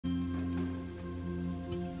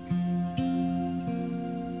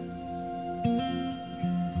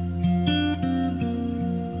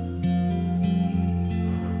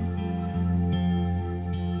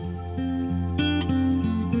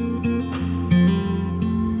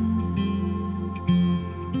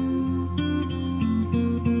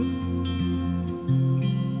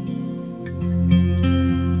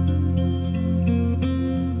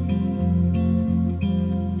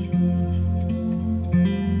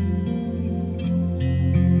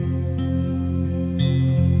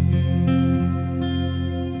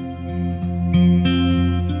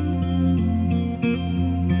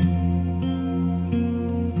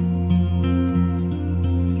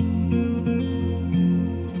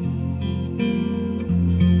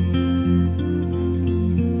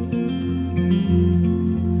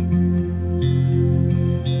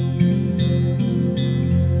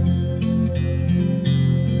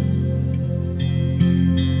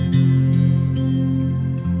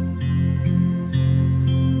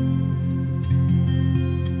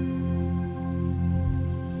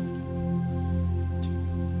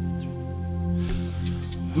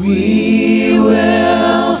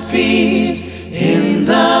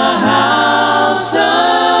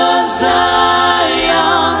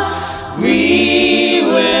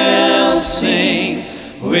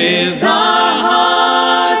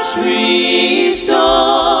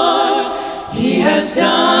has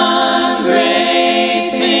done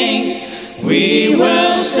great things. We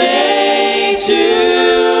will say together,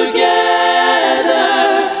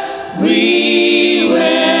 we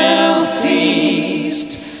will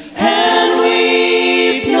feast and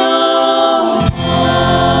weep no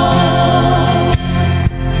more.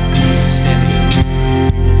 Stand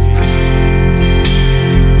together.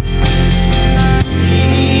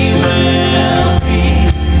 We will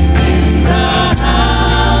feast in the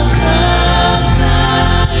house of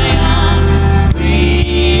Zion.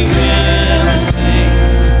 We will sing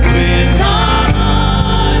with our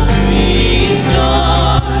hearts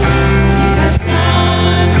restored. He has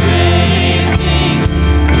done great things.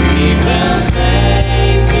 We will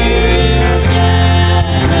say together,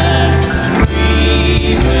 we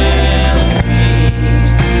will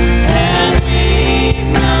feast and weep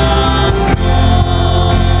no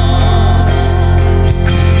more.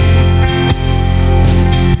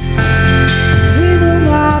 We will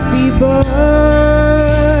not be burned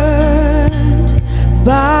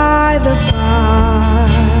by the fire.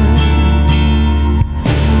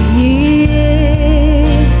 He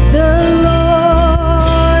is the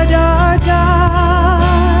Lord our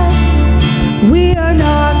God. We are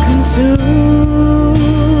not consumed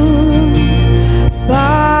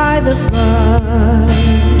by the flood.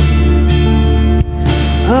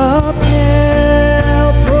 A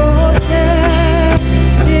pale protected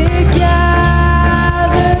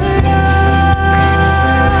gathered up.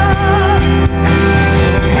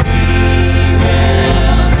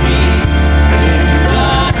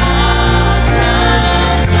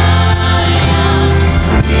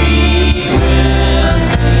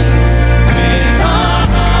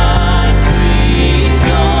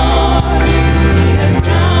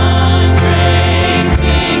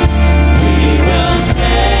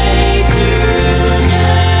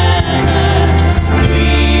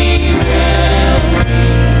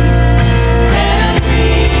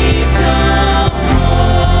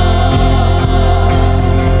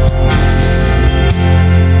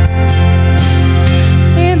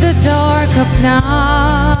 In the dark of night,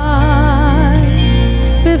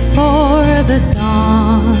 before the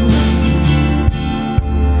dawn,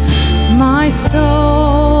 my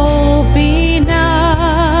soul be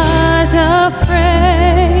not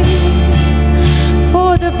afraid,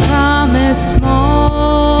 for the promised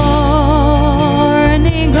morning,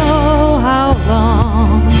 oh how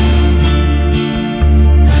long,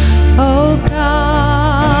 O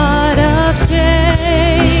God of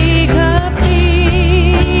Jacob,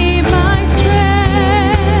 be my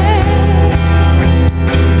strength.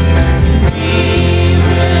 We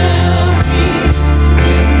will feast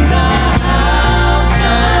in the house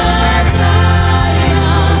of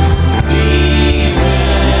Zion. We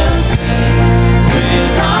will sing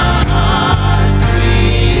with our hearts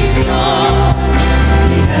restored.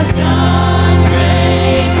 He has done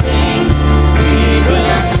great things. We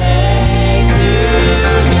will say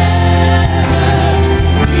together,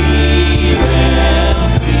 we will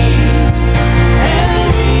feast and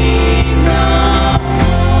weep no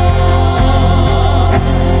more.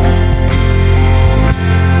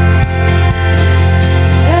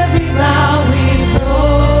 Every vow we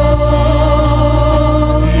broken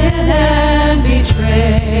and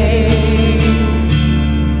betrayed,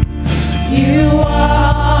 you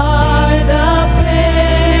are the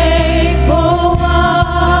faithful one,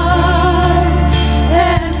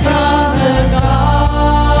 and from the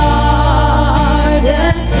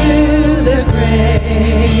garden to the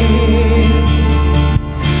grave,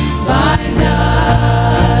 bind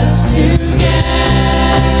us together,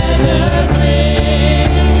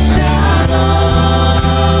 bring shalom.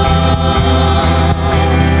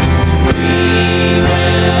 We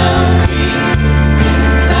will feast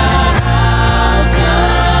in the house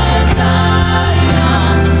of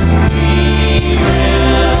Zion. We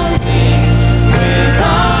will sing with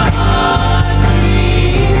our hearts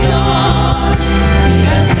restored. He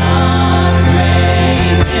has done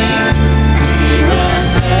great things. We will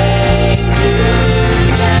say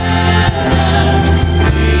together,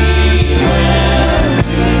 we will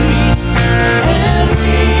feast and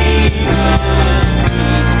we will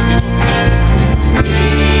feast. We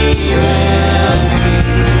will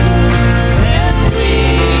feast and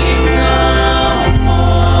weep no more.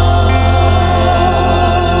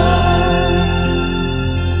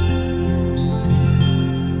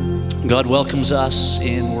 God welcomes us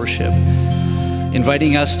in worship,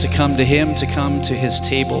 inviting us to come to Him, to come to His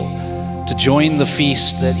table, to join the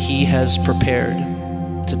feast that He has prepared,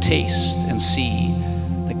 to taste and see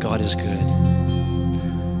that God is good.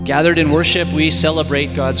 Gathered in worship, we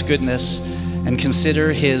celebrate God's goodness and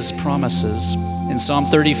consider His promises In Psalm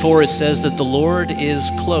 34, it says that the Lord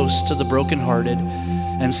is close to the brokenhearted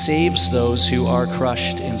and saves those who are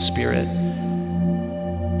crushed in spirit.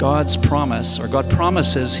 God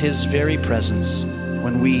promises his very presence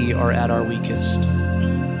when we are at our weakest.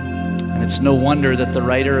 And it's no wonder that the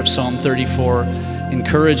writer of Psalm 34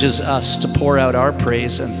 encourages us to pour out our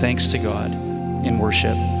praise and thanks to God in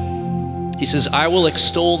worship. He says, I will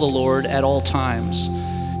extol the Lord at all times.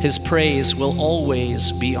 His praise will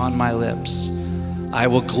always be on my lips. I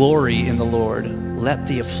will glory in the Lord. Let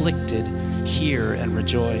the afflicted hear and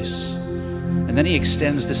rejoice. And then he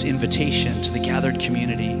extends this invitation to the gathered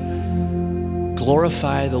community.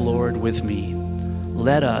 Glorify the Lord with me.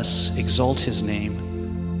 Let us exalt his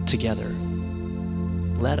name together.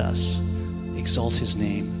 Let us exalt his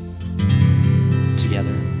name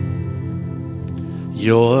together.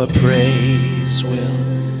 Your praise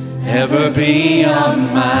will ever be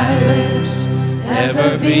on my lips,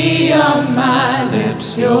 ever be on my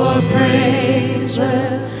lips. Your praise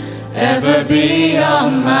will ever be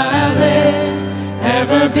on my lips,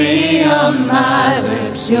 ever be on my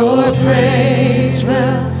lips. Your praise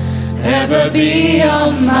will ever be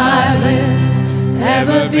on my lips,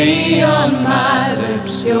 ever be on my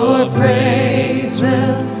lips. Your praise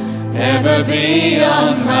will ever be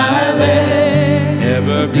on my lips,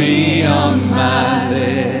 ever be on my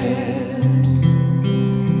lips.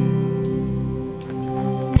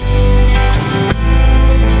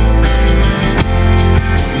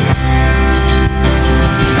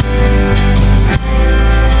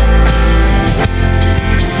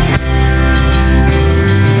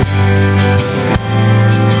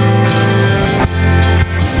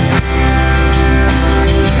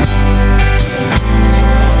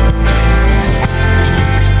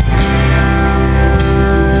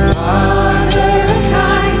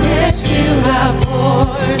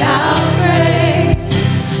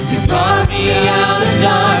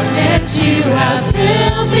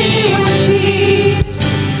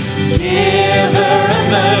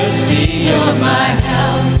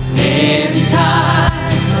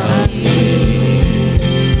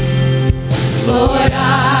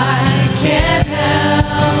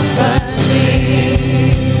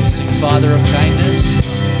 Father of kindness.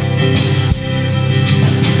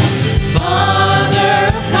 Father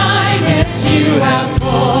of kindness, you have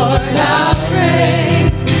poured out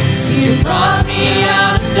grace. You brought me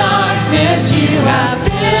out of darkness, you have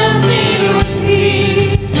filled me with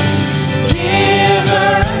peace.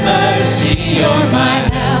 Giver of mercy, you're my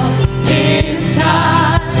help in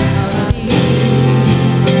time of need.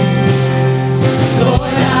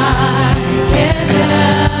 Lord, I can't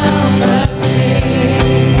help but sing.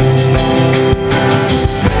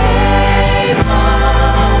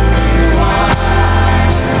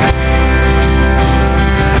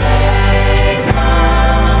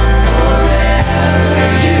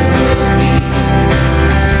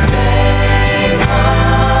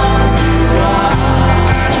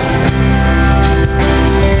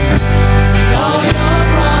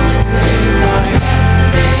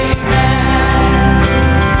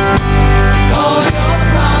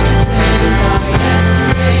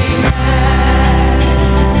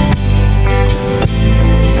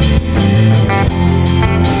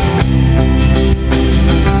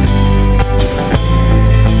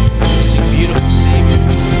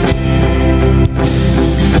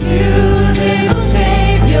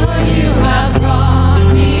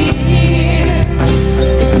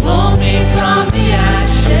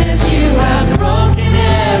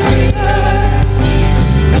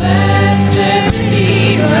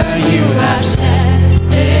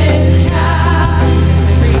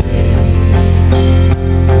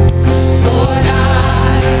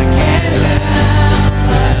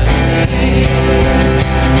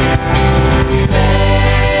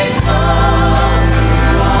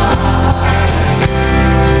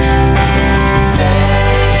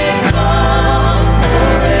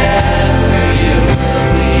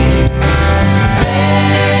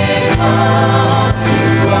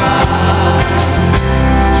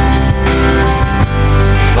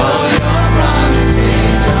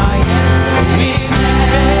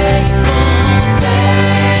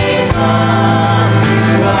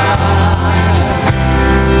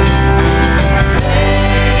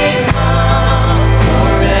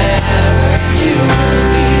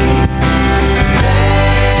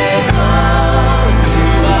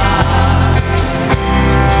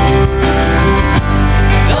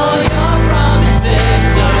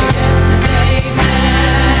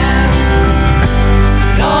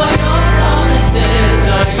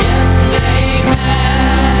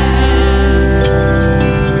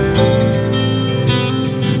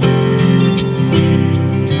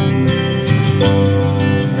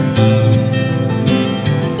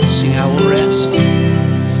 rest.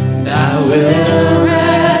 And I will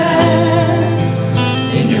rest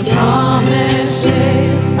in your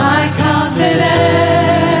promises. My confidence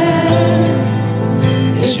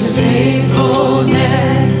is your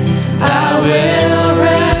faithfulness. I will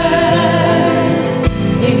rest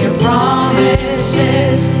in your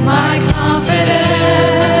promises. My confidence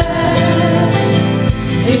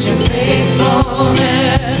is your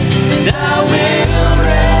faithfulness. And I will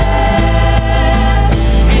rest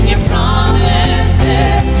in your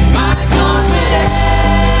promises. My confidence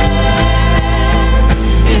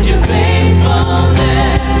is your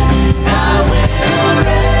faithfulness. I will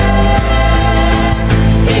rest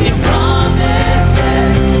in your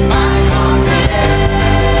promises. My confidence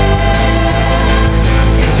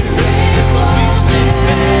is your faithfulness.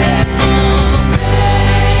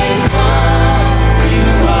 Faithful you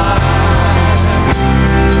are.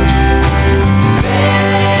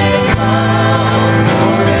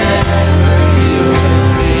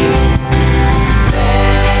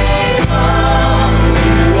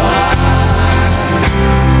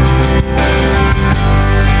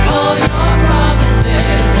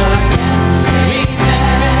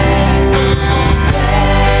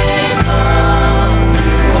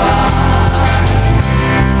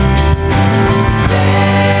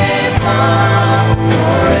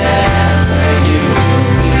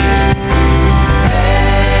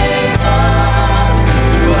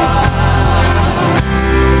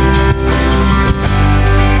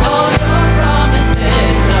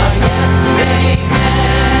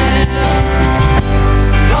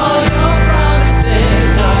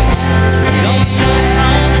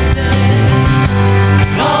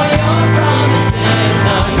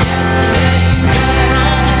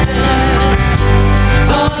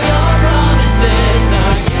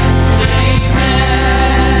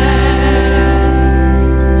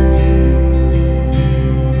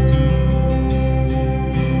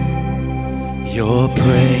 Your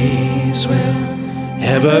praise will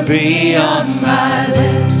ever be on my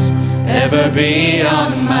lips, ever be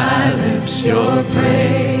on my lips. Your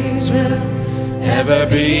praise will ever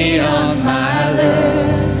be on my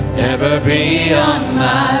lips, ever be on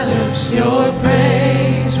my lips. Your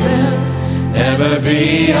praise will ever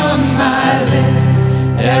be on my lips,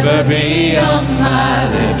 ever be on my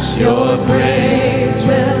lips. Your praise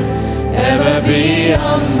will ever be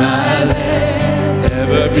on my lips,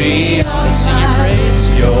 ever be on my lips.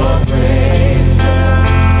 Your praise will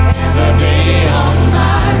ever be on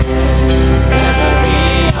my lips, ever be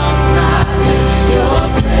on my lips. Your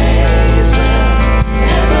praise will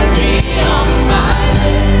ever be on my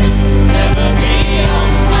lips, ever be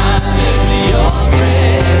on my lips. Your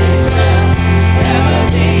praise will ever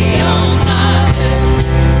be on my lips,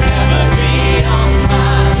 ever be on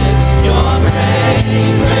my lips. Your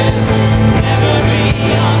praise will ever be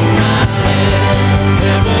on my lips,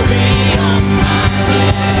 ever be on my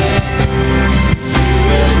lips. You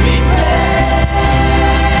will be praised,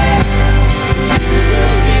 you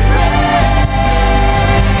will be praised.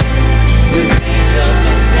 With angels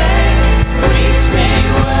and saints we sing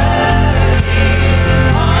worthy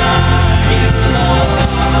are you,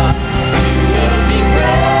 Lord. You will be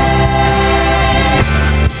praised,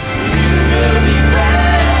 you will be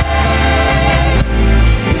praised.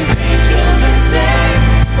 With angels and saints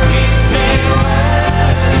we sing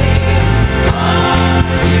worthy are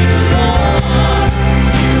you, Lord.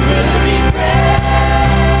 You will be praised,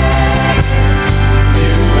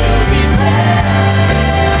 you will be praised.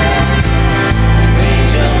 With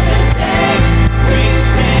angels and saints we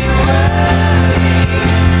sing worthy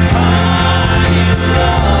are you,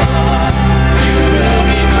 Lord. You will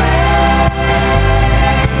be praised,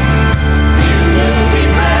 you will be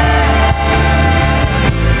praised.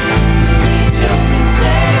 Angels and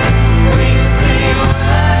saints we sing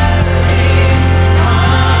worthy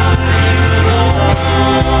are you, Lord.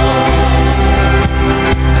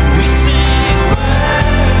 And we sing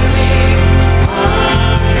worthy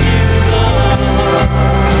are you, Lord.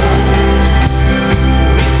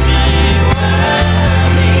 We sing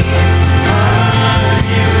worthy are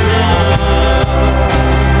you, Lord.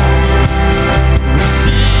 We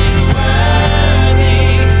sing worthy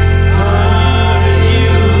are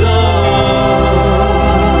you, Lord.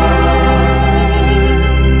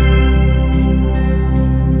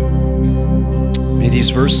 May these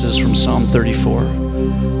verses from Psalm 34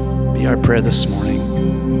 be our prayer this morning.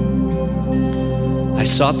 I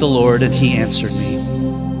sought the Lord and he answered me.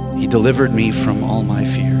 He delivered me from all my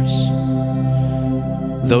fears.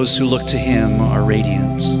 Those who look to him are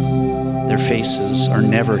radiant. Their faces are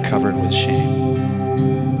never covered with shame.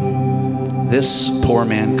 This poor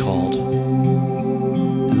man called,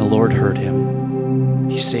 and the Lord heard him.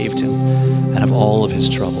 He saved him and of all of his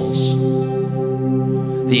troubles.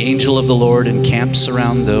 The angel of the Lord encamps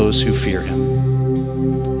around those who fear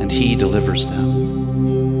him, and he delivers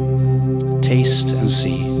them. Taste and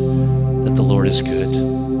see that the Lord is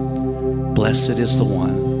good. Blessed is the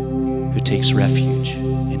one who takes refuge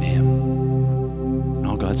in him. And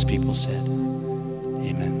all God's people said,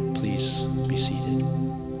 amen. Please be seated.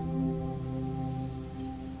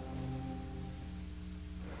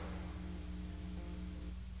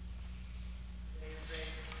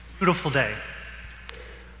 Beautiful day.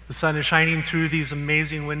 The sun is shining through these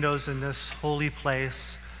amazing windows in this holy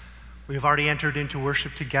place. We've already entered into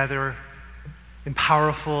worship together in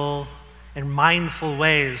powerful and mindful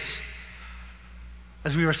ways.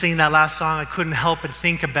 As we were singing that last song, I couldn't help but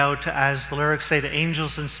think about, as the lyrics say, the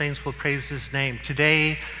angels and saints will praise his name.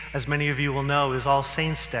 Today, as many of you will know, is All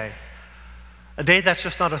Saints' Day. A day that's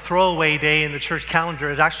just not a throwaway day in the church calendar.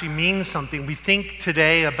 It actually means something. We think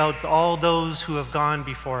today about all those who have gone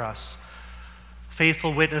before us,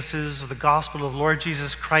 faithful witnesses of the gospel of Lord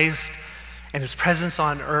Jesus Christ and his presence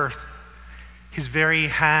on earth, his very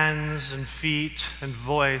hands and feet and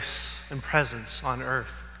voice and presence on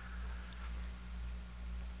earth.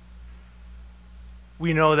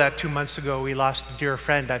 We know that 2 months ago we lost a dear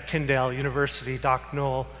friend at Tyndale University, Doc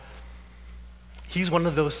Noel. He's one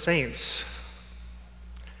of those saints.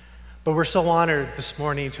 But we're so honored this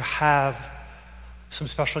morning to have some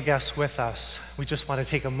special guests with us. We just want to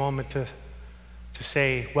take a moment to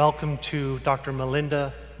say welcome to Dr.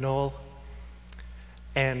 Melinda Noel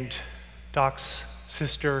and Doc's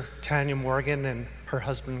sister Tanya Morgan and her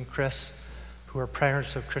husband Chris, who are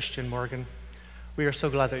parents of Christian Morgan. We are so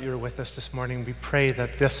glad that you're with us this morning. We pray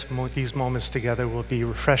that these moments together will be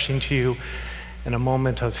refreshing to you and a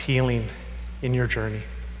moment of healing in your journey.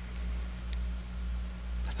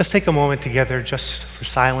 Let's take a moment together just for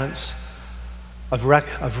silence, of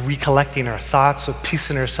recollecting our thoughts, of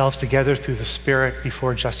piecing ourselves together through the Spirit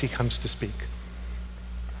before Jesse comes to speak.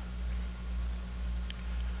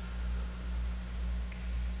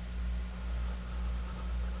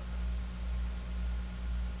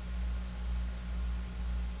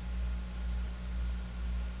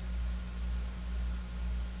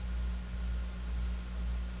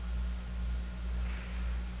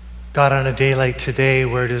 God, on a day like today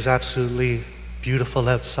where it is absolutely beautiful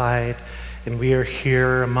outside and we are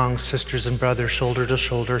here among sisters and brothers shoulder to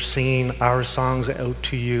shoulder singing our songs out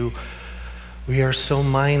to you, we are so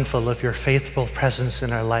mindful of your faithful presence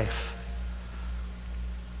in our life.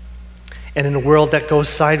 And in a world that goes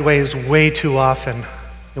sideways way too often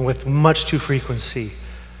and with much too frequency,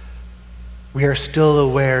 we are still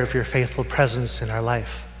aware of your faithful presence in our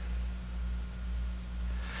life.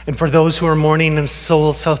 And for those who are mourning in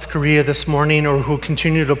Seoul, South Korea this morning, or who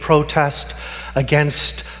continue to protest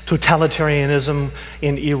against totalitarianism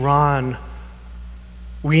in Iran,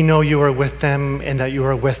 we know you are with them and that you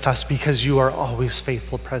are with us because you are always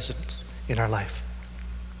faithful present in our life.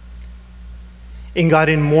 In God,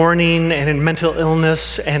 in mourning and in mental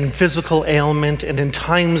illness and physical ailment and in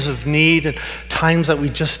times of need and times that we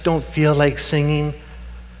just don't feel like singing,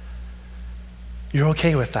 you're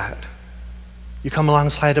okay with that. You come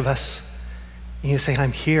alongside of us and you say,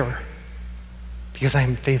 I'm here because I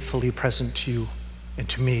am faithfully present to you and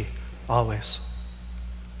to me always.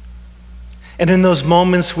 And in those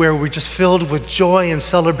moments where we're just filled with joy and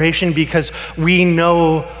celebration because we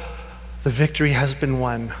know the victory has been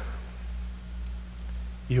won,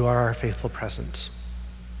 you are our faithful presence.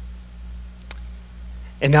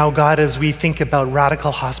 And now, God, as we think about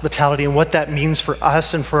radical hospitality and what that means for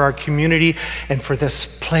us and for our community and for this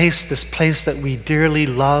place that we dearly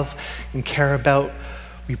love and care about,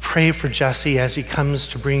 we pray for Jesse as he comes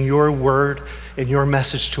to bring your word and your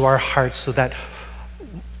message to our hearts so that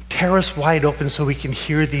tear us wide open so we can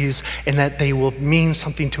hear these and that they will mean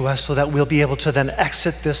something to us so that we'll be able to then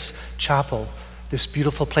exit this chapel, this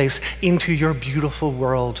beautiful place, into your beautiful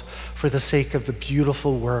world for the sake of the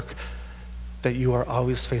beautiful work that you are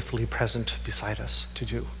always faithfully present beside us to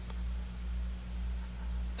do.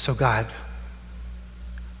 So God,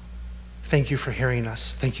 thank you for hearing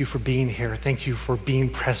us. Thank you for being here. Thank you for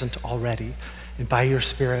being present already. And by your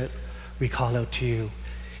Spirit, we call out to you,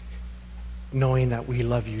 knowing that we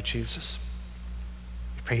love you, Jesus.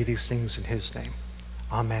 We pray these things in his name.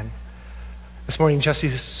 Amen. This morning, Jesse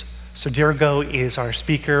Sodirgo is our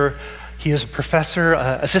speaker. He is a professor,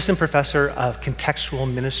 assistant professor of contextual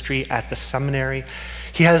ministry at the seminary.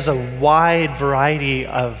 He has a wide variety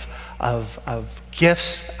of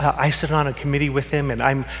gifts. I sit on a committee with him, and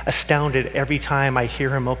I'm astounded every time I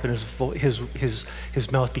hear him open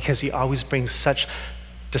his mouth because he always brings such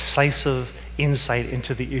decisive insight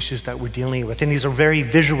into the issues that we're dealing with. And he's a very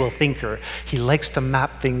visual thinker. He likes to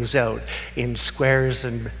map things out in squares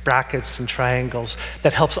and brackets and triangles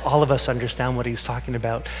that helps all of us understand what he's talking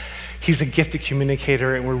about. He's a gifted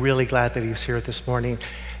communicator, and we're really glad that he's here this morning.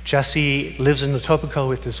 Jesse lives in Etobicoke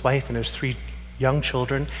with his wife and his 3 young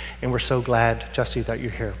children, and we're so glad, Jesse, that you're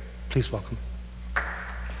here. Please welcome.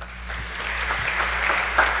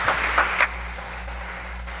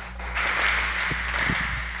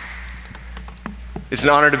 It's an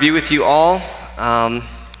honor to be with you all.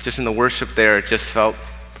 Just in the worship there, it just felt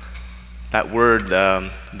that word,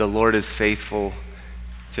 the Lord is faithful,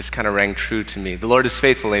 just kind of rang true to me. The Lord is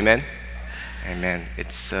faithful, amen? Amen.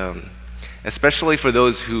 It's especially for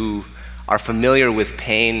those who are familiar with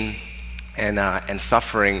pain and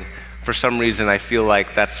suffering. For some reason, I feel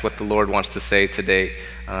like that's what the Lord wants to say today.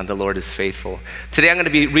 The Lord is faithful. Today, I'm going to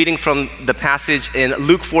be reading from the passage in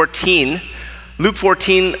Luke 14. Luke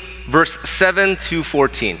 14, verse 7 to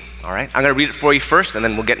 14. All right? I'm going to read it for you first, and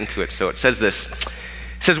then we'll get into it. So it says this.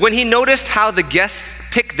 It says, when he noticed how the guests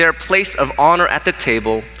picked their place of honor at the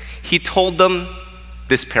table, he told them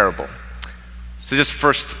this parable. So just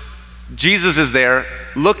first, Jesus is there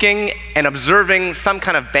looking and observing some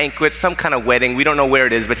kind of banquet, some kind of wedding. We don't know where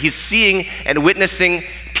it is, but he's seeing and witnessing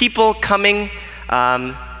people coming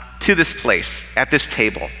to this place, at this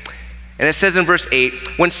table. And it says in verse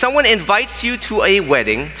 8, when someone invites you to a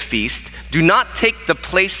wedding feast, do not take the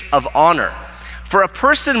place of honor, for a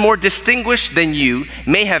person more distinguished than you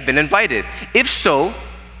may have been invited. If so,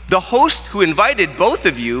 the host who invited both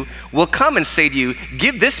of you will come and say to you,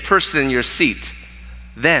 give this person your seat.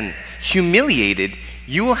 Then, humiliated,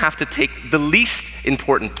 you will have to take the least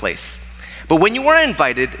important place. But when you are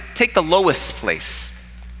invited, take the lowest place,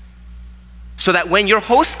 so that when your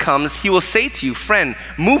host comes, he will say to you, friend,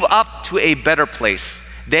 move up to a better place.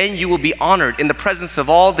 Then you will be honored in the presence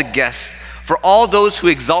of all the guests. For all those who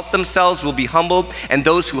exalt themselves will be humbled, and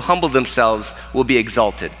those who humble themselves will be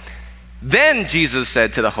exalted. Then Jesus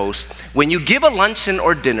said to the host, when you give a luncheon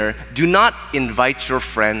or dinner, do not invite your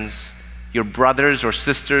friends, your brothers or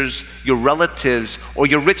sisters, your relatives, or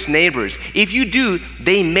your rich neighbors. If you do,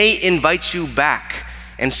 they may invite you back,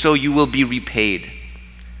 and so you will be repaid.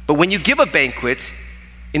 But when you give a banquet,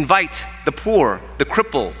 invite the poor, the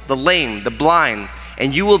cripple, the lame, the blind,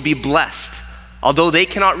 and you will be blessed. Although they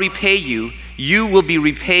cannot repay you, you will be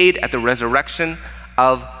repaid at the resurrection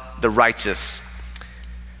of the righteous.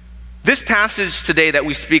 This passage today that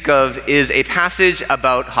we speak of is a passage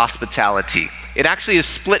about hospitality. It actually is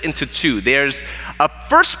split into 2. There's a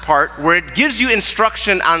first part where it gives you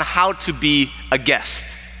instruction on how to be a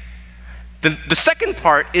guest. The second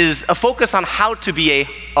part is a focus on how to be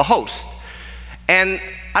a host. And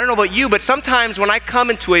I don't know about you, but sometimes when I come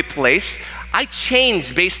into a place, I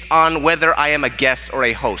change based on whether I am a guest or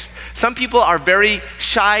a host. Some people are very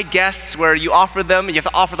shy guests where you offer them, and you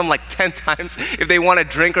have to offer them like 10 times if they want a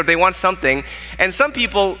drink or if they want something. And some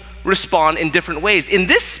people respond in different ways. In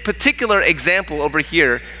this particular example over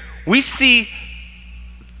here, we see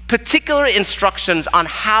particular instructions on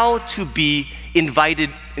how to be invited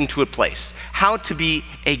into a place, how to be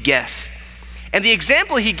a guest. And the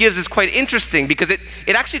example he gives is quite interesting because it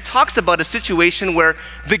actually talks about a situation where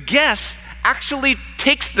the guest actually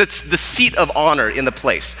takes the seat of honor in the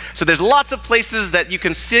place. So there's lots of places that you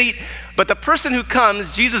can sit, but the person who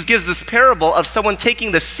comes, Jesus gives this parable of someone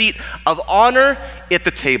taking the seat of honor at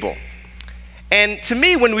the table. And to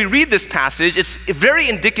me, when we read this passage, it's very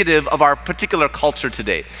indicative of our particular culture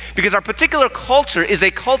today. Because our particular culture is a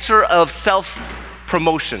culture of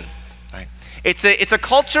self-promotion. Right? It's a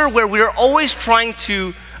culture where we're always trying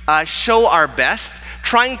to show our best,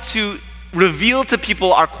 trying to reveal to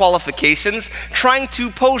people our qualifications, trying to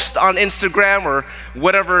post on Instagram or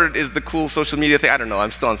whatever is the cool social media thing. I don't know,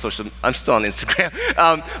 I'm still on Instagram.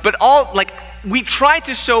 But we try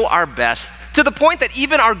to show our best to the point that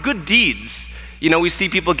even our good deeds, we see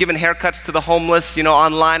people giving haircuts to the homeless,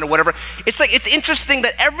 online or whatever. It's interesting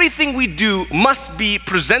that everything we do must be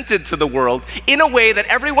presented to the world in a way that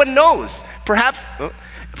everyone knows. Perhaps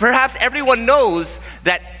everyone knows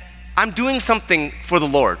that I'm doing something for the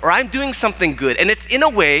Lord, or I'm doing something good. And it's in a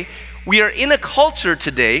way, we are in a culture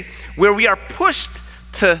today where we are pushed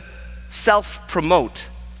to self-promote.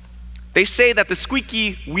 They say that the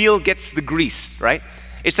squeaky wheel gets the grease, right?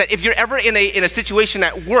 It's that if you're ever in a situation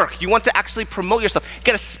at work, you want to actually promote yourself, you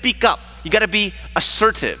gotta speak up, you gotta be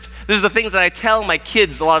assertive. These are the things that I tell my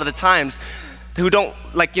kids a lot of the times who don't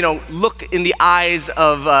look in the eyes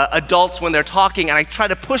of adults when they're talking, and I try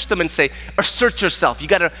to push them and say, assert yourself.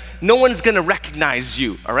 No one's gonna recognize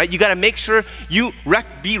you, all right? You gotta make sure you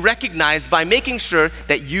be recognized by making sure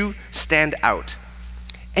that you stand out.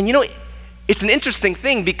 And you know, it's an interesting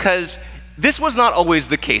thing because this was not always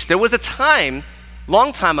the case. There was a time,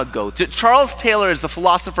 long time ago, Charles Taylor is the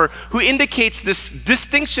philosopher who indicates this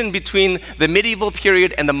distinction between the medieval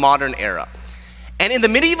period and the modern era. And in the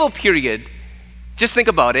medieval period, just think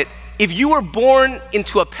about it, if you were born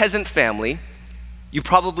into a peasant family, you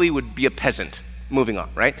probably would be a peasant. Moving on,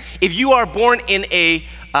 right? If you are born in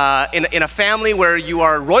a family where you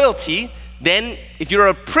are royalty, then if you're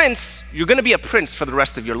a prince, you're going to be a prince for the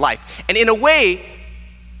rest of your life. And in a way,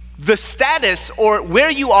 the status or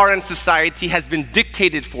where you are in society has been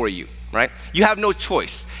dictated for you, right? You have no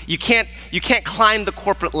choice. You can't climb the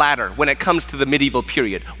corporate ladder when it comes to the medieval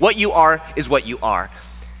period. What you are is what you are.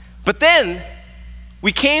 But then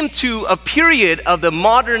we came to a period of the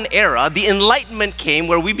modern era. The Enlightenment came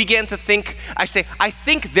where we began to think, I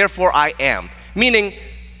think, therefore I am. Meaning,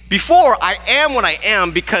 before I am what I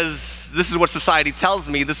am because this is what society tells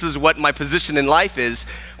me, this is what my position in life is.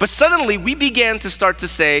 But suddenly we began to start to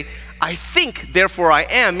say, I think, therefore I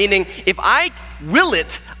am. Meaning, if I will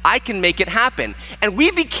it, I can make it happen. And we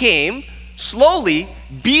became, slowly,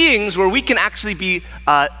 beings where we can actually be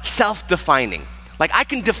self-defining. Like, I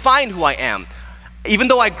can define who I am. Even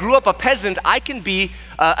though I grew up a peasant, I can be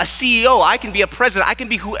a CEO, I can be a president, I can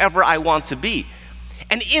be whoever I want to be.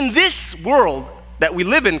 And in this world that we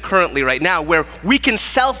live in currently right now, where we can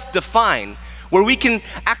self-define, where we can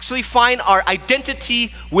actually find our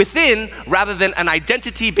identity within rather than an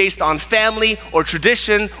identity based on family or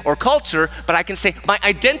tradition or culture, but I can say my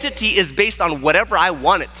identity is based on whatever I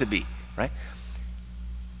want it to be, right?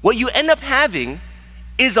 What you end up having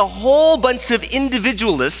is a whole bunch of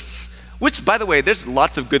individualists, which, by the way, there's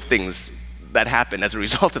lots of good things that happen as a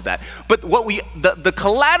result of that. But what the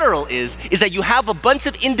collateral is that you have a bunch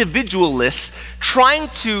of individualists trying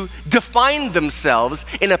to define themselves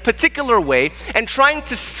in a particular way and trying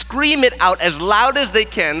to scream it out as loud as they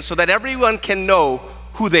can so that everyone can know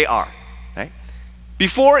who they are, right?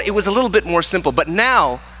 Before, it was a little bit more simple, but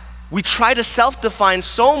now we try to self-define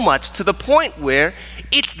so much to the point where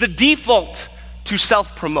it's the default to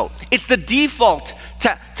self-promote. It's the default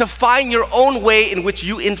to find your own way in which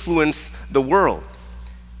you influence the world.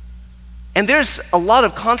 And there's a lot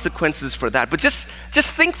of consequences for that. But just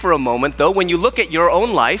think for a moment, though, when you look at your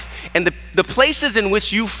own life and the places in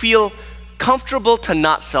which you feel comfortable to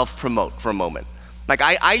not self-promote for a moment. Like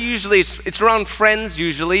I usually, it's around friends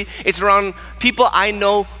usually. It's around people I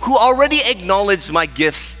know who already acknowledge my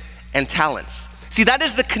gifts and talents. See, that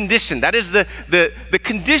is the condition. That is the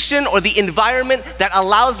condition or the environment that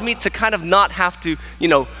allows me to kind of not have to,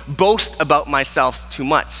 boast about myself too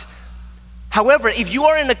much. However, if you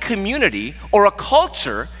are in a community or a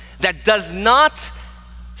culture that does not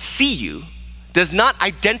see you, does not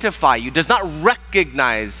identify you, does not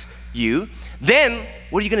recognize you, then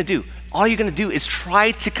what are you going to do? All you're going to do is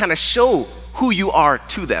try to kind of show who you are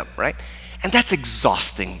to them, right? And that's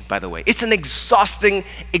exhausting, by the way. It's an exhausting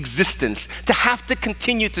existence to have to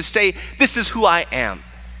continue to say, this is who I am.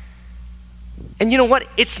 And you know what?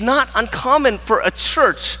 It's not uncommon for a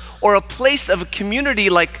church or a place of a community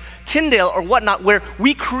like Tyndale or whatnot, where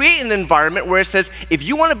we create an environment where it says, if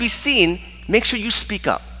you want to be seen, make sure you speak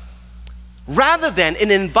up. Rather than an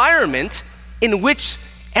environment in which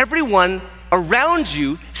everyone around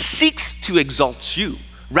you seeks to exalt you,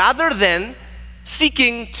 rather than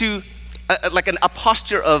seeking to a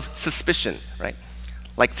posture of suspicion, right?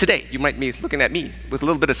 Like today, you might be looking at me with a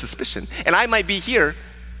little bit of suspicion, and I might be here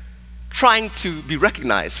trying to be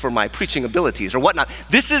recognized for my preaching abilities or whatnot.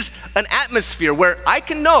 This is an atmosphere where I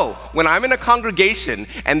can know when I'm in a congregation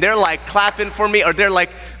and they're like clapping for me, or they're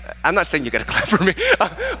like, I'm not saying you gotta clap for me,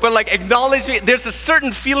 but like acknowledge me. There's a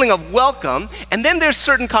certain feeling of welcome, and then there's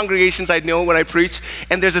certain congregations I know when I preach,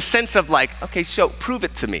 and there's a sense of like, okay, prove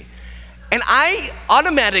it to me. And I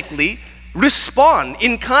automatically respond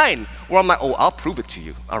in kind, where I'm like, oh, I'll prove it to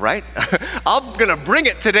you, all right? I'm gonna bring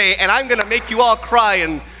it today, and I'm gonna make you all cry,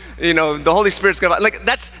 and the Holy Spirit's gonna,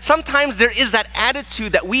 sometimes there is that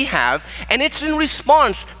attitude that we have, and it's in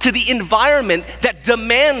response to the environment that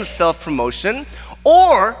demands self-promotion,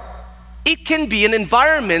 or it can be an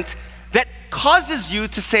environment that causes you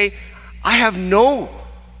to say, I have no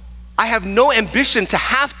ambition to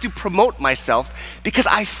have to promote myself because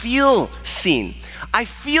I feel seen. I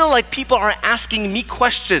feel like people are asking me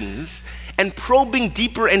questions and probing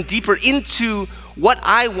deeper and deeper into what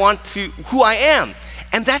I want to, who I am.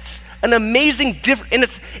 And that's an amazing different, and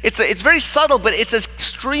it's very subtle, but it's an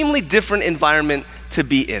extremely different environment to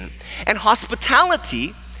be in. And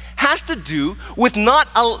hospitality has to do with not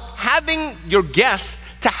having your guests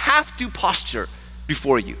to have to posture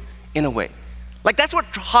before you in a way. Like that's what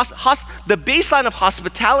the baseline of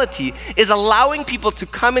hospitality is, allowing people to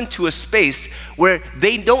come into a space where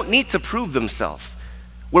they don't need to prove themselves,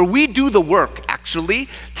 where we do the work actually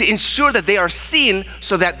to ensure that they are seen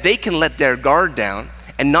so that they can let their guard down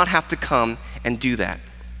and not have to come and do that.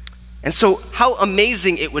 And so how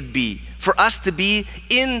amazing it would be for us to be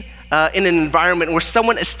in an environment where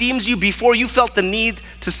someone esteems you before you felt the need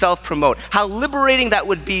to self-promote. How liberating that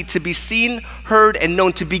would be to be seen, heard, and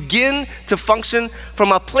known, to begin to function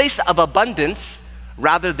from a place of abundance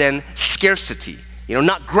rather than scarcity.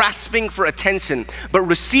 Not grasping for attention, but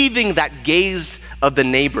receiving that gaze of the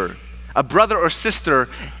neighbor, a brother or sister,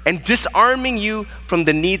 and disarming you from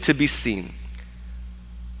the need to be seen.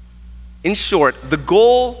 In short, the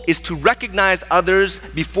goal is to recognize others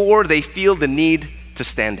before they feel the need to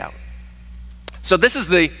stand out. So this is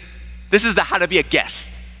the how to be a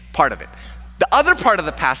guest part of it. The other part of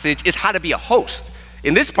the passage is how to be a host.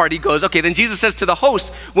 In this part, he goes, okay, then Jesus says to the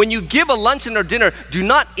host, when you give a luncheon or dinner, do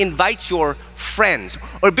not invite your friends.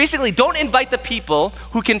 Or basically, don't invite the people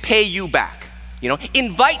who can pay you back.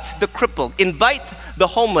 Invite the crippled, invite the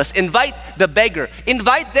homeless, invite the beggar.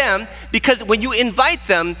 Invite them, because when you invite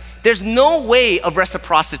them, there's no way of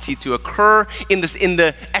reciprocity to occur in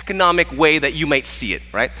the economic way that you might see it,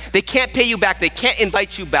 right? They can't pay you back, they can't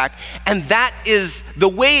invite you back, and that is the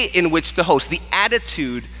way in which to host, the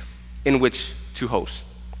attitude in which to host.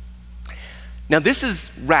 Now this is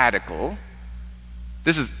radical.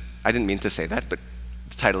 I didn't mean to say that, but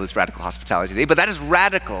the title is Radical Hospitality Today, but that is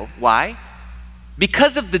radical. Why?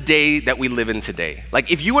 Because of the day that we live in today.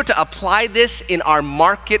 Like if you were to apply this in our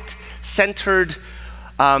market-centered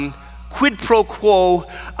quid pro quo,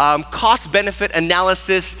 cost-benefit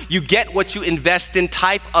analysis, you get what you invest in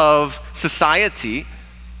type of society,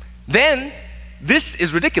 then this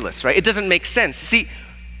is ridiculous, right? It doesn't make sense. See,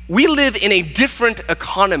 we live in a different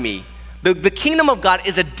economy. The kingdom of God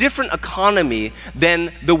is a different economy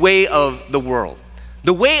than the way of the world.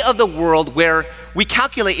 The way of the world where we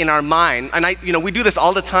calculate in our mind, and we do this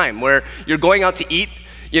all the time, where you're going out to eat,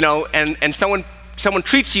 and someone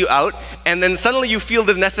treats you out, and then suddenly you feel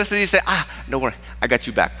the necessity to say, don't worry, I got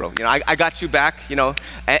you back, bro. I got you back,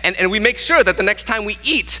 and we make sure that the next time we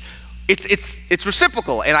eat, it's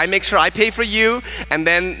reciprocal, and I make sure I pay for you, and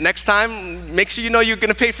then next time, make sure you're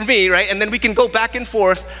gonna pay for me, right? And then we can go back and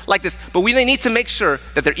forth like this, but we need to make sure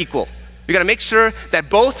that they're equal. We gotta make sure that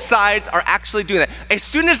both sides are actually doing that. As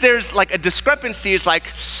soon as there's like a discrepancy, it's like,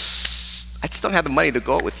 I just don't have the money to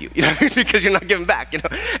go with you, because you're not giving back,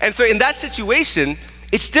 And so in that situation,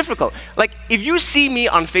 it's difficult. Like if you see me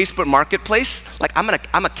on Facebook Marketplace, like I'm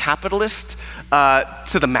a capitalist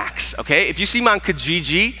to the max, okay? If you see me on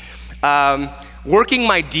Kijiji, working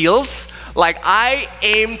my deals, like I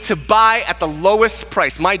aim to buy at the lowest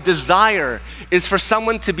price. My desire is for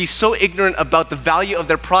someone to be so ignorant about the value of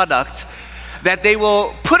their product that they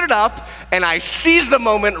will put it up, and I seize the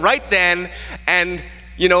moment right then and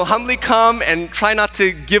humbly come and try not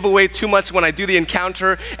to give away too much when I do the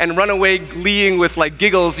encounter and run away gleeing with like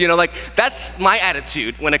giggles, like that's my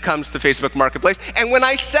attitude when it comes to Facebook Marketplace. And when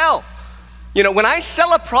I sell, when I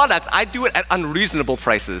sell a product, I do it at unreasonable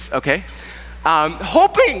prices, okay?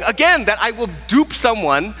 Hoping, again, that I will dupe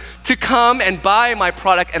someone to come and buy my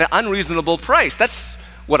product at an unreasonable price. That's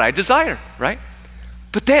what I desire, right?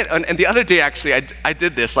 But then, and the other day actually, I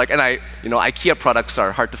did this, and IKEA products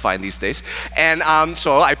are hard to find these days. And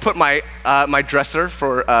so I put my dresser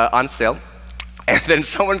for on sale, and then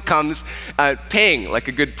someone comes paying like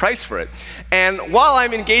a good price for it. And while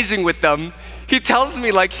I'm engaging with them, he tells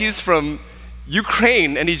me like he's from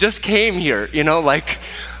Ukraine and he just came here, and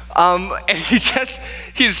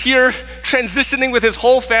he's here transitioning with his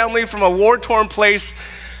whole family from a war-torn place.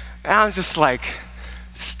 And I'm just like,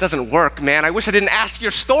 this doesn't work, man. I wish I didn't ask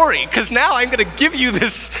your story, because now I'm gonna give you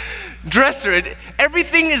this dresser.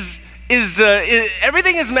 Everything is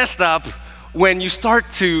messed up when you start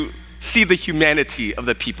to see the humanity of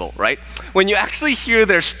the people, right? When you actually hear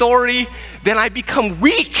their story, then I become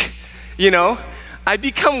weak, I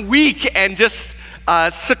become weak and just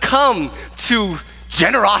succumb to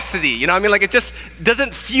generosity, Like it just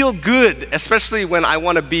doesn't feel good, especially when I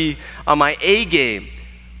want to be on my A game.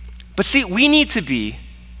 But see, we need to be,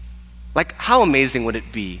 like, how amazing would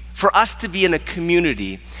it be for us to be in a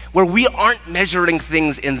community where we aren't measuring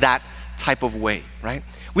things in that type of way, right?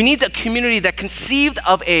 We need a community that conceived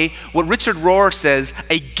of what Richard Rohr says,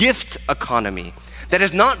 a gift economy that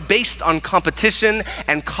is not based on competition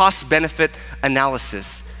and cost-benefit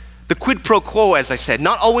analysis. The quid pro quo, as I said,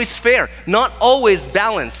 not always fair, not always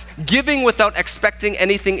balanced, giving without expecting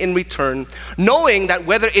anything in return, knowing that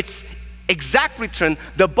whether it's exact return,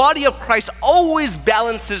 the body of Christ always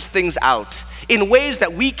balances things out in ways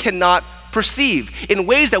that we cannot perceive, in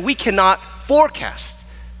ways that we cannot forecast.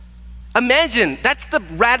 Imagine, that's the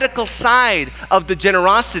radical side of the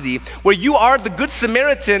generosity, where you are the good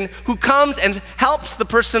Samaritan who comes and helps the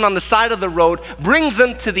person on the side of the road, brings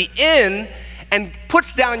them to the inn, and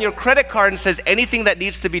puts down your credit card and says, anything that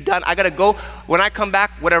needs to be done, I gotta go. When I come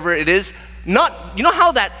back, whatever it is. You know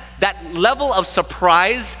how that level of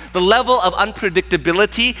surprise, the level of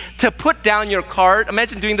unpredictability, to put down your card.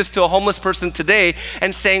 Imagine doing this to a homeless person today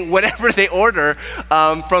and saying whatever they order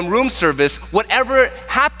from room service, whatever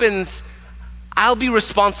happens, I'll be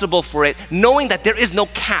responsible for it, knowing that there is no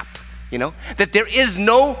cap, that there is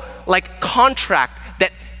no contract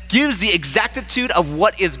that gives the exactitude of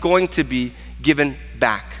what is going to be given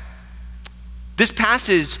back. This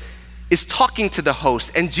passage is talking to the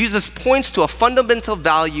host, and Jesus points to a fundamental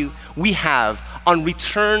value we have on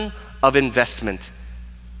return of investment.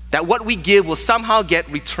 That what we give will somehow get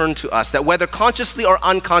returned to us, that whether consciously or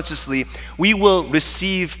unconsciously, we will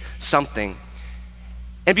receive something.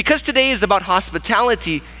 And because today is about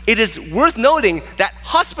hospitality, it is worth noting that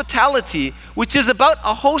hospitality, which is about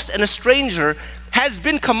a host and a stranger, has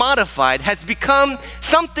been commodified, has become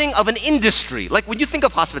something of an industry. Like when you think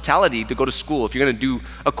of hospitality to go to school, if you're gonna do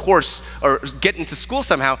a course or get into school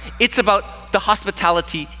somehow, it's about the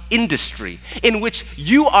hospitality industry in which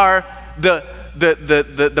you are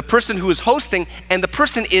the person who is hosting, and the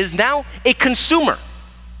person is now a consumer.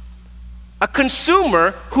 A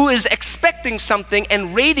consumer who is expecting something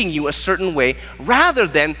and rating you a certain way, rather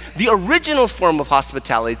than the original form of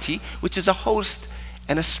hospitality, which is a host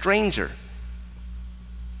and a stranger.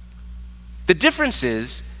 The difference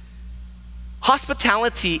is,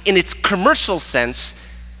 hospitality in its commercial sense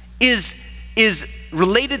is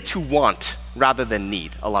related to want rather than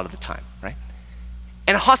need a lot of the time, right?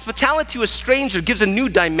 And hospitality to a stranger gives a new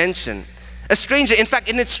dimension. A stranger, in fact,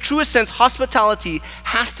 in its truest sense, hospitality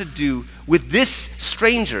has to do with this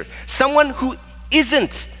stranger, someone who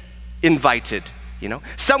isn't invited,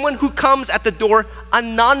 someone who comes at the door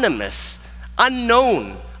anonymous,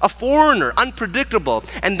 unknown, a foreigner, unpredictable.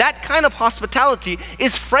 And that kind of hospitality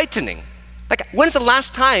is frightening. Like, when's the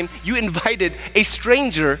last time you invited a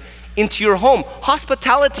stranger into your home?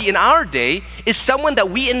 Hospitality in our day is someone that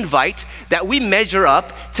we invite, that we measure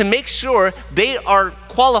up to make sure they are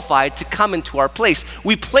qualified to come into our place.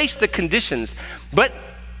 We place the conditions. But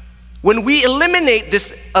when we eliminate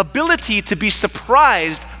this ability to be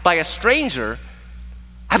surprised by a stranger,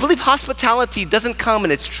 I believe hospitality doesn't come in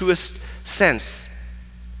its truest sense.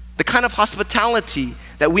 The kind of hospitality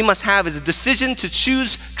that we must have is a decision to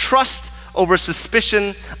choose trust over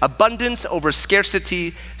suspicion, abundance over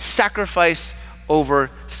scarcity, sacrifice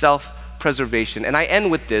over self-preservation. And I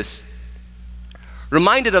end with this,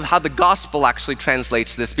 reminded of how the gospel actually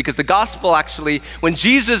translates this, because the gospel actually, when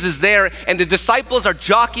Jesus is there and the disciples are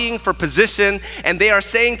jockeying for position and they are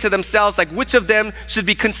saying to themselves, which of them should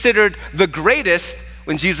be considered the greatest,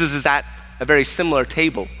 when Jesus is at a very similar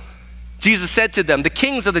table. Jesus said to them, the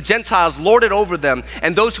kings of the Gentiles lord it over them,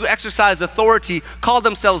 and those who exercise authority call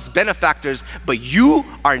themselves benefactors, but you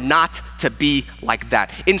are not to be like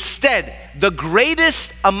that. Instead, the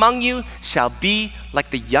greatest among you shall be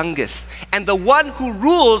like the youngest, and the one who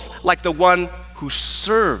rules like the one who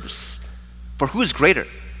serves. For who is greater,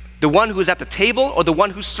 the one who is at the table or the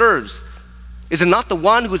one who serves? Is it not the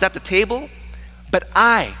one who is at the table? But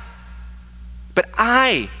I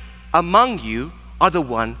among you are the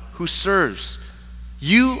one who serves.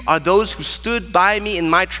 You are those who stood by me in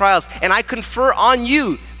my trials, and I confer on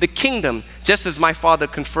you the kingdom, just as my Father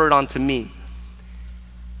conferred onto me.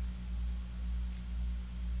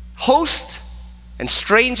 Host and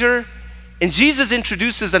stranger, and Jesus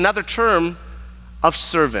introduces another term of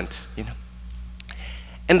servant,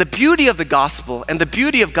 And the beauty of the gospel and the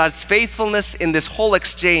beauty of God's faithfulness in this whole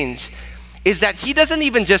exchange is that he doesn't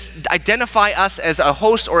even just identify us as a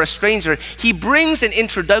host or a stranger. He brings and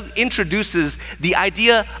introduces the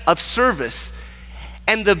idea of service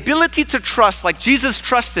and the ability to trust, like Jesus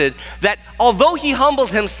trusted, that although he humbled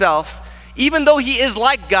himself, even though he is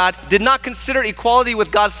like God, did not consider equality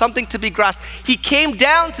with God something to be grasped. He came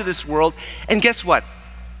down to this world, and guess what?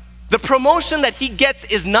 The promotion that he gets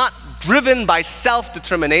is not driven by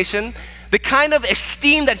self-determination. The kind of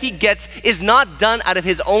esteem that he gets is not done out of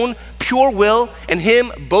his own pure will and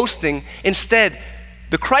him boasting. Instead,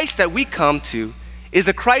 the Christ that we come to is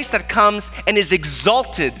a Christ that comes and is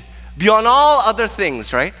exalted beyond all other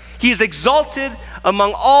things, right? He is exalted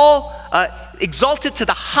among all, exalted to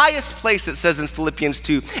the highest place, it says in Philippians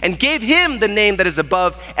 2, and gave him the name that is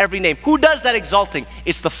above every name. Who does that exalting?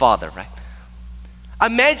 It's the Father, right?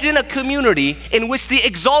 Imagine a community in which the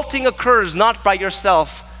exalting occurs not by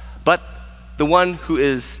yourself, but the one who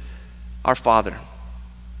is our Father.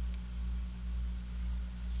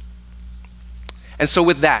 And so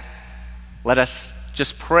with that, let us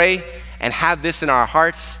just pray and have this in our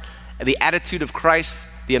hearts, the attitude of Christ,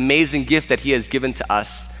 the amazing gift that he has given to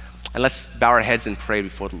us. And let's bow our heads and pray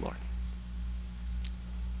before the Lord.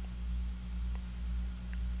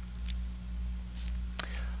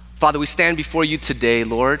 Father, we stand before you today,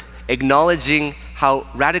 Lord, acknowledging how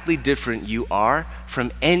radically different you are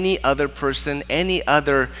from any other person, any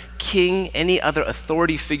other king, any other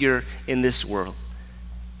authority figure in this world.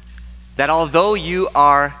 That although you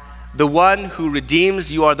are the one who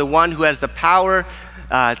redeems, you are the one who has the power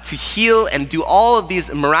to heal and do all of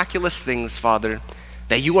these miraculous things, Father,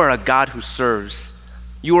 that you are a God who serves.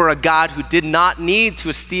 You are a God who did not need to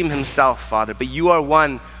esteem himself, Father, but you are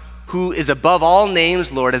one who is above all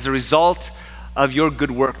names, Lord, as a result of your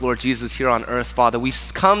good work, Lord Jesus, here on earth, Father. We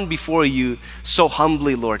come before you so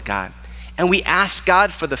humbly, Lord God, and we ask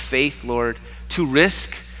God for the faith, Lord, to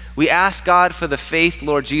risk. We ask God for the faith,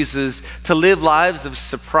 Lord Jesus, to live lives of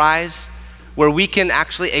surprise, where we can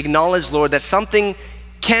actually acknowledge, Lord, that something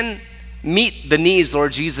can meet the needs,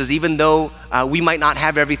 Lord Jesus, even though we might not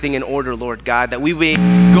have everything in order, Lord God, that we may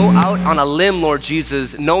go out on a limb, Lord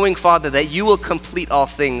Jesus, knowing, Father, that you will complete all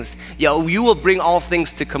things. You will bring all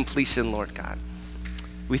things to completion, Lord God.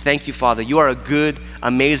 We thank you, Father. You are a good,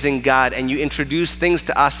 amazing God, and you introduce things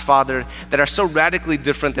to us, Father, that are so radically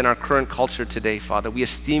different than our current culture today, Father. We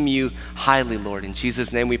esteem you highly, Lord. In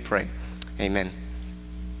Jesus' name we pray. Amen.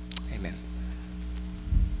 Amen.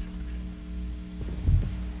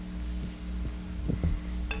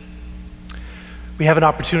 We have an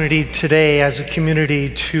opportunity today as a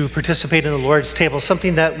community to participate in the Lord's table,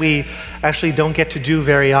 something that we actually don't get to do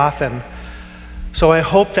very often. So I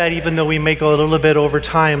hope that even though we may go a little bit over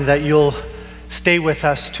time, that you'll stay with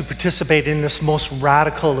us to participate in this most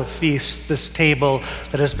radical of feasts, this table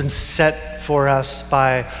that has been set for us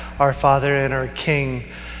by our Father and our King.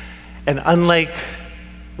 And unlike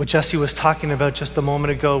what Jesse was talking about just a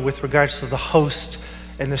moment ago with regards to the host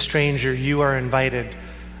and the stranger, you are invited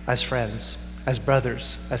as friends, as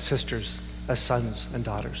brothers, as sisters, as sons and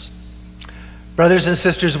daughters. Brothers and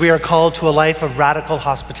sisters, we are called to a life of radical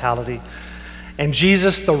hospitality. And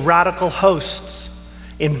Jesus, the radical host,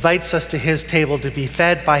 invites us to his table to be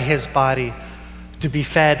fed by his body, to be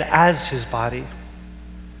fed as his body.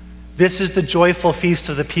 This is the joyful feast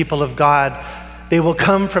of the people of God. They will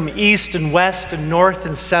come from east and west and north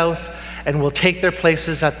and south and will take their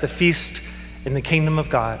places at the feast in the kingdom of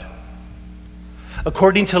God.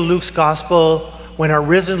 According to Luke's gospel, when our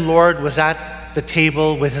risen Lord was at the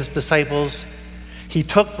table with his disciples, he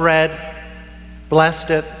took bread, blessed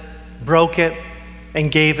it, broke it, and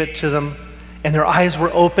gave it to them, and their eyes were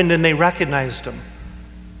opened and they recognized him.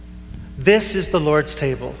 This is the Lord's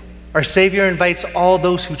table. Our Savior invites all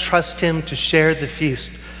those who trust him to share the feast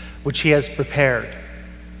which he has prepared.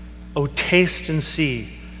 Oh, taste and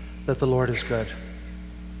see that the Lord is good.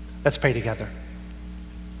 Let's pray together.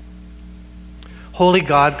 Holy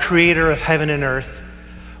God, creator of heaven and earth,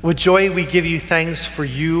 with joy we give you thanks, for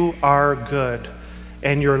you are good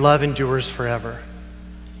and your love endures forever.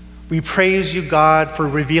 We praise you, God, for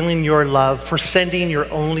revealing your love, for sending your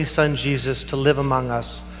only Son, Jesus, to live among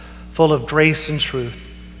us, full of grace and truth,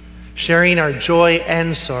 sharing our joy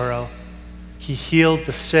and sorrow. He healed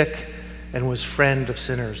the sick and was friend of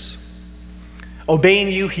sinners. Obeying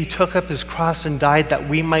you, he took up his cross and died that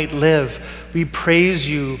we might live. We praise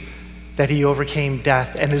you that he overcame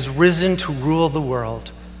death and is risen to rule the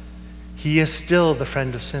world. He is still the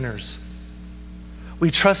friend of sinners. We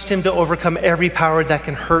trust him to overcome every power that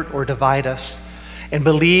can hurt or divide us, and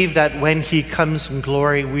believe that when he comes in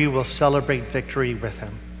glory, we will celebrate victory with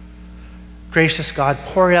him. Gracious God,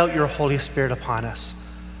 pour out your Holy Spirit upon us,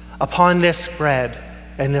 upon this bread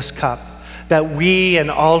and this cup, that we and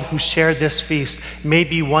all who share this feast may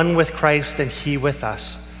be one with Christ and he with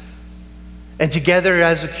us. And together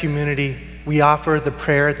as a community, we offer the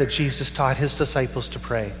prayer that Jesus taught his disciples to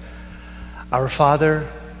pray. Our Father,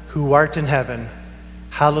 who art in heaven,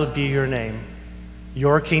 hallowed be your name.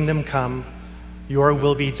 Your kingdom come, your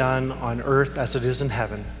will be done on earth as it is in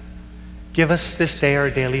heaven. Give us this day our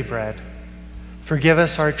daily bread. Forgive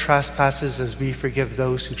us our trespasses as we forgive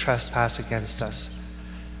those who trespass against us.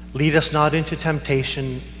 Lead us not into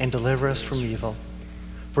temptation and deliver us from evil.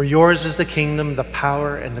 For yours is the kingdom, the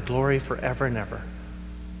power, and the glory forever and ever.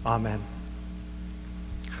 Amen.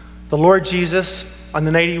 The Lord Jesus, on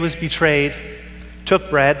the night he was betrayed, took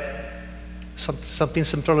bread, something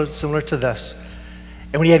similar to this.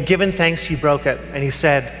 And when he had given thanks, he broke it, and he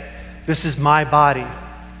said, This is my body,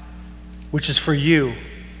 which is for you.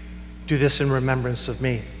 Do this in remembrance of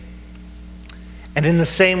me. And in the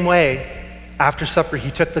same way, after supper,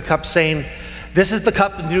 he took the cup, saying, this is the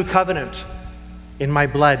cup of the new covenant in my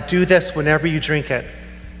blood. Do this whenever you drink it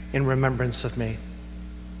in remembrance of me.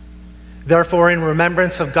 Therefore, in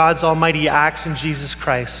remembrance of God's almighty acts in Jesus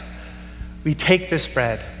Christ, we take this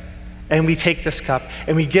bread and we take this cup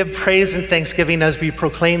and we give praise and thanksgiving as we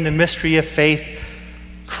proclaim the mystery of faith.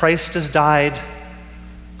 Christ has died,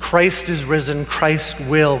 Christ is risen, Christ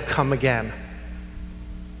will come again.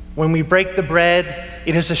 When we break the bread,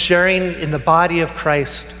 it is a sharing in the body of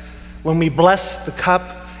Christ. When we bless the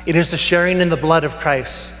cup, it is a sharing in the blood of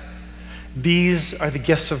Christ. These are the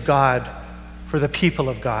gifts of God for the people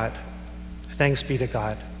of God. Thanks be to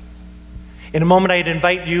God. In a moment, I'd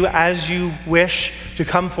invite you, as you wish, to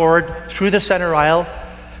come forward through the center aisle,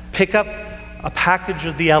 pick up a package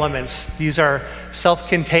of the elements. These are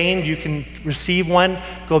self-contained. You can receive one,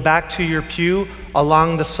 go back to your pew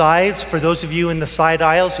along the sides. For those of you in the side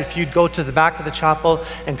aisles, if you'd go to the back of the chapel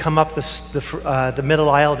and come up the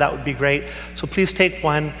middle aisle, that would be great. So please take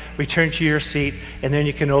one, return to your seat, and then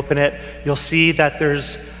you can open it. You'll see that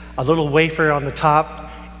there's a little wafer on the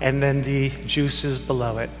top, and then the juice is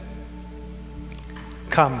below it.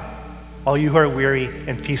 Come, all you who are weary,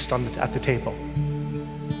 and feast at the table.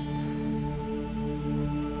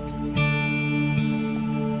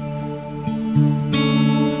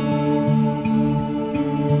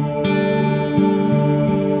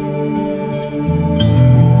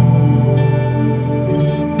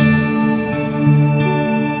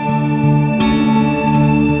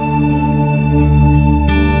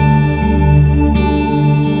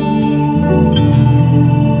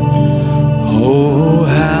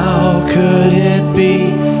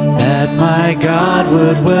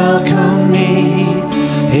 Would welcome me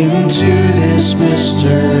into this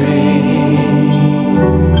mystery.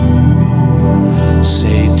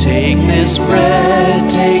 Say, take this bread,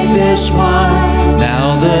 take this wine,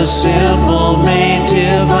 now the simple made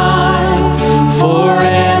divine, for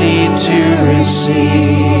any to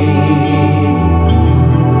receive.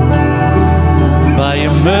 By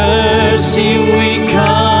your mercy we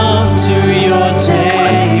come to your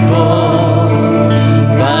table.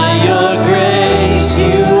 By your grace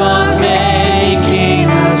you are making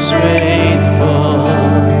us faithful.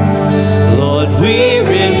 Lord, we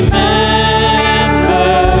remember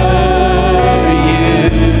you.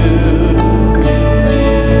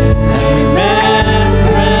 And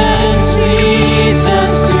remembrance leads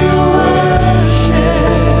us to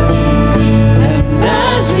worship. And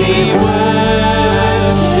as we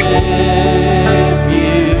worship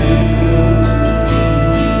you,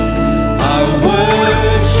 our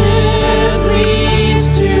worship leads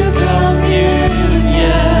to communion.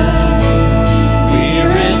 We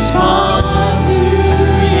respond to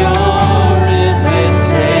your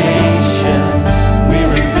invitation. We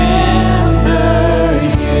remember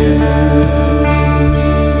you.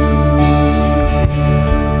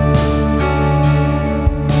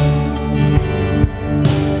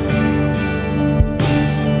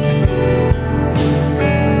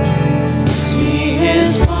 See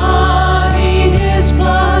his body, his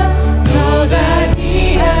blood, know that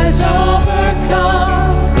he has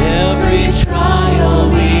overcome every trial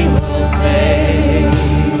we will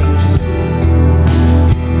face.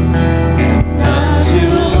 And none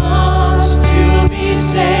too lost to be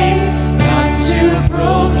saved, none too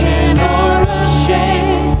broken or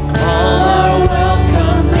ashamed, all are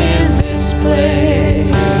welcome in this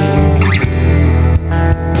place.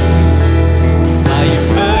 By your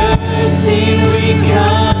mercy we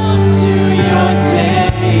come to your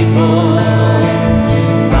table.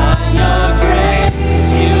 By your grace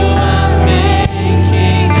you are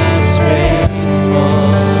making us faithful.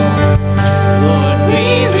 Lord, we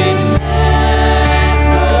remember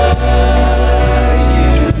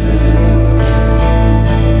you.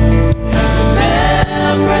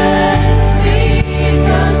 Remembrance leads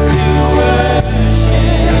us to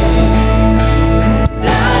worship. And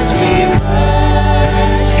as we worship you,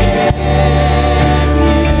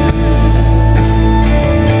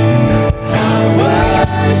 our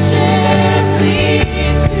worship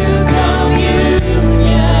leads to communion.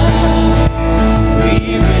 We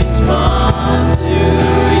respond to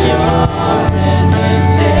your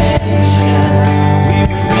invitation. We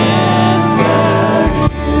remember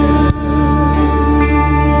you.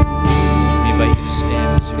 I invite you to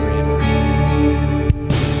stand as you're able.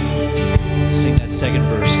 Sing that second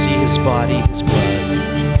verse. See his body, his blood.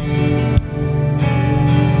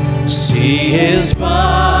 See his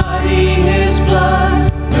body, his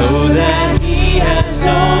blood, know that he has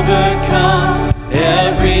overcome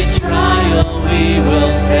every trial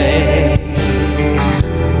will face.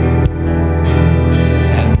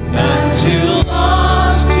 And none too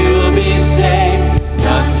lost to be saved,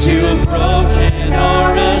 none too broken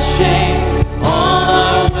or ashamed. All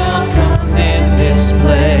are welcome in this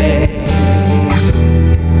place.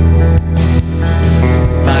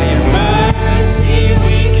 By your mercy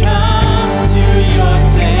we come to your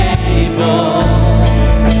table.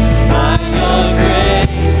 By your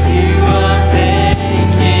grace you are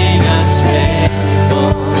making us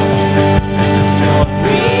faithful. Lord,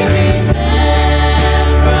 we remember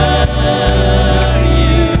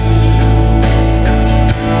you.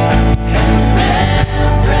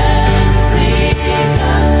 Remembrance leads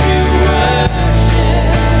us to worship.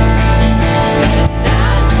 And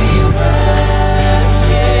as we worship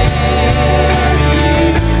you,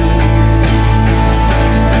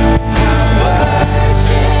 our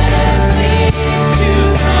worship leads to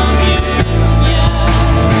communion.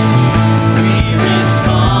 We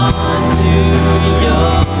respond to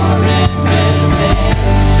your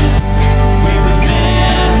invitation. We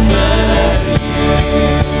remember you.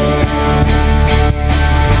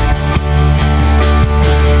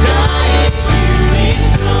 Dying, you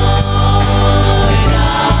restored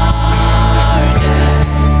our death.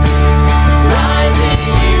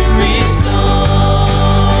 Rising, you restored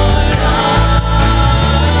our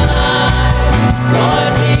life.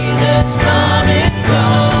 Lord Jesus, come in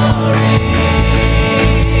glory.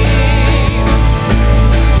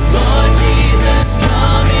 Lord Jesus,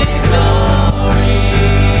 come in glory.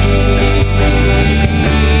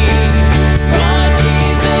 Lord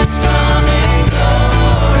Jesus, come in glory.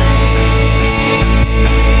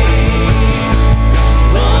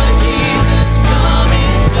 Lord Jesus, come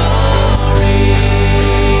in glory.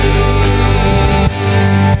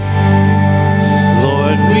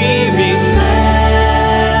 Lord, we remember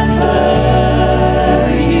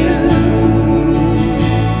you.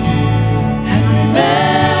 And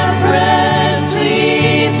remembrance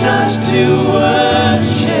leads us to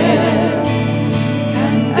worship.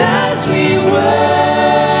 And as we worship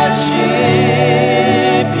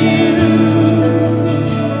you,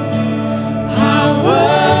 our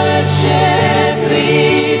worship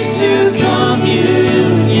leads to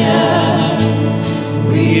communion.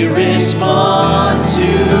 We respond to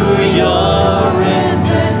your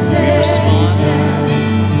invitation.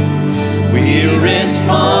 We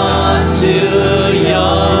respond to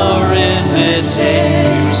your invitation.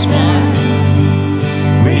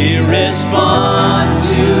 We respond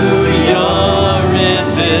to your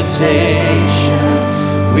invitation.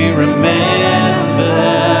 We remember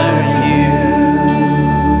you.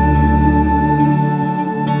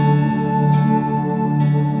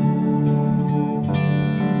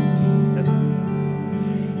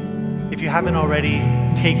 If you haven't already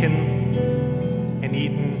taken and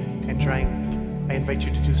eaten and drank, I invite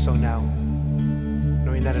you to do so now,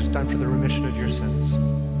 knowing that it's done for the remission of your sins.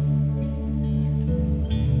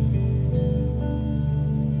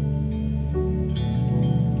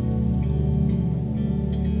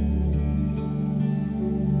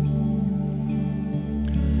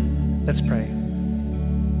 Let's pray.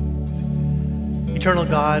 Eternal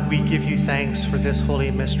God, we give you thanks for this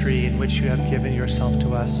holy mystery in which you have given yourself to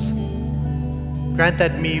us. Grant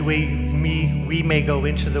that we may go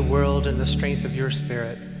into the world in the strength of your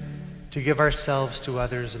Spirit to give ourselves to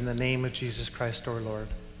others in the name of Jesus Christ our Lord.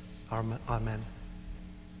 Amen.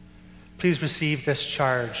 Please receive this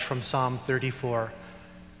charge from Psalm 34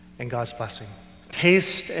 and God's blessing.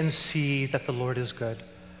 Taste and see that the Lord is good.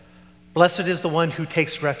 Blessed is the one who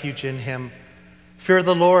takes refuge in him. Fear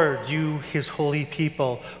the Lord, you his holy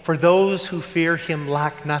people, for those who fear him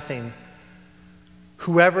lack nothing.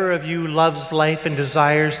 Whoever of you loves life and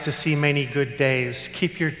desires to see many good days,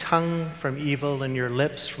 keep your tongue from evil and your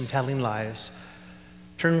lips from telling lies.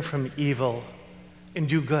 Turn from evil and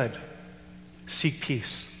do good. Seek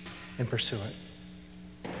peace and pursue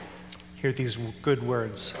it. Hear these good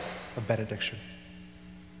words of benediction.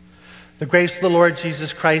 The grace of the Lord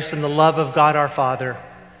Jesus Christ and the love of God our Father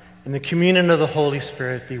and the communion of the Holy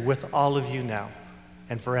Spirit be with all of you now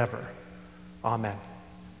and forever. Amen.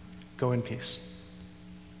 Go in peace.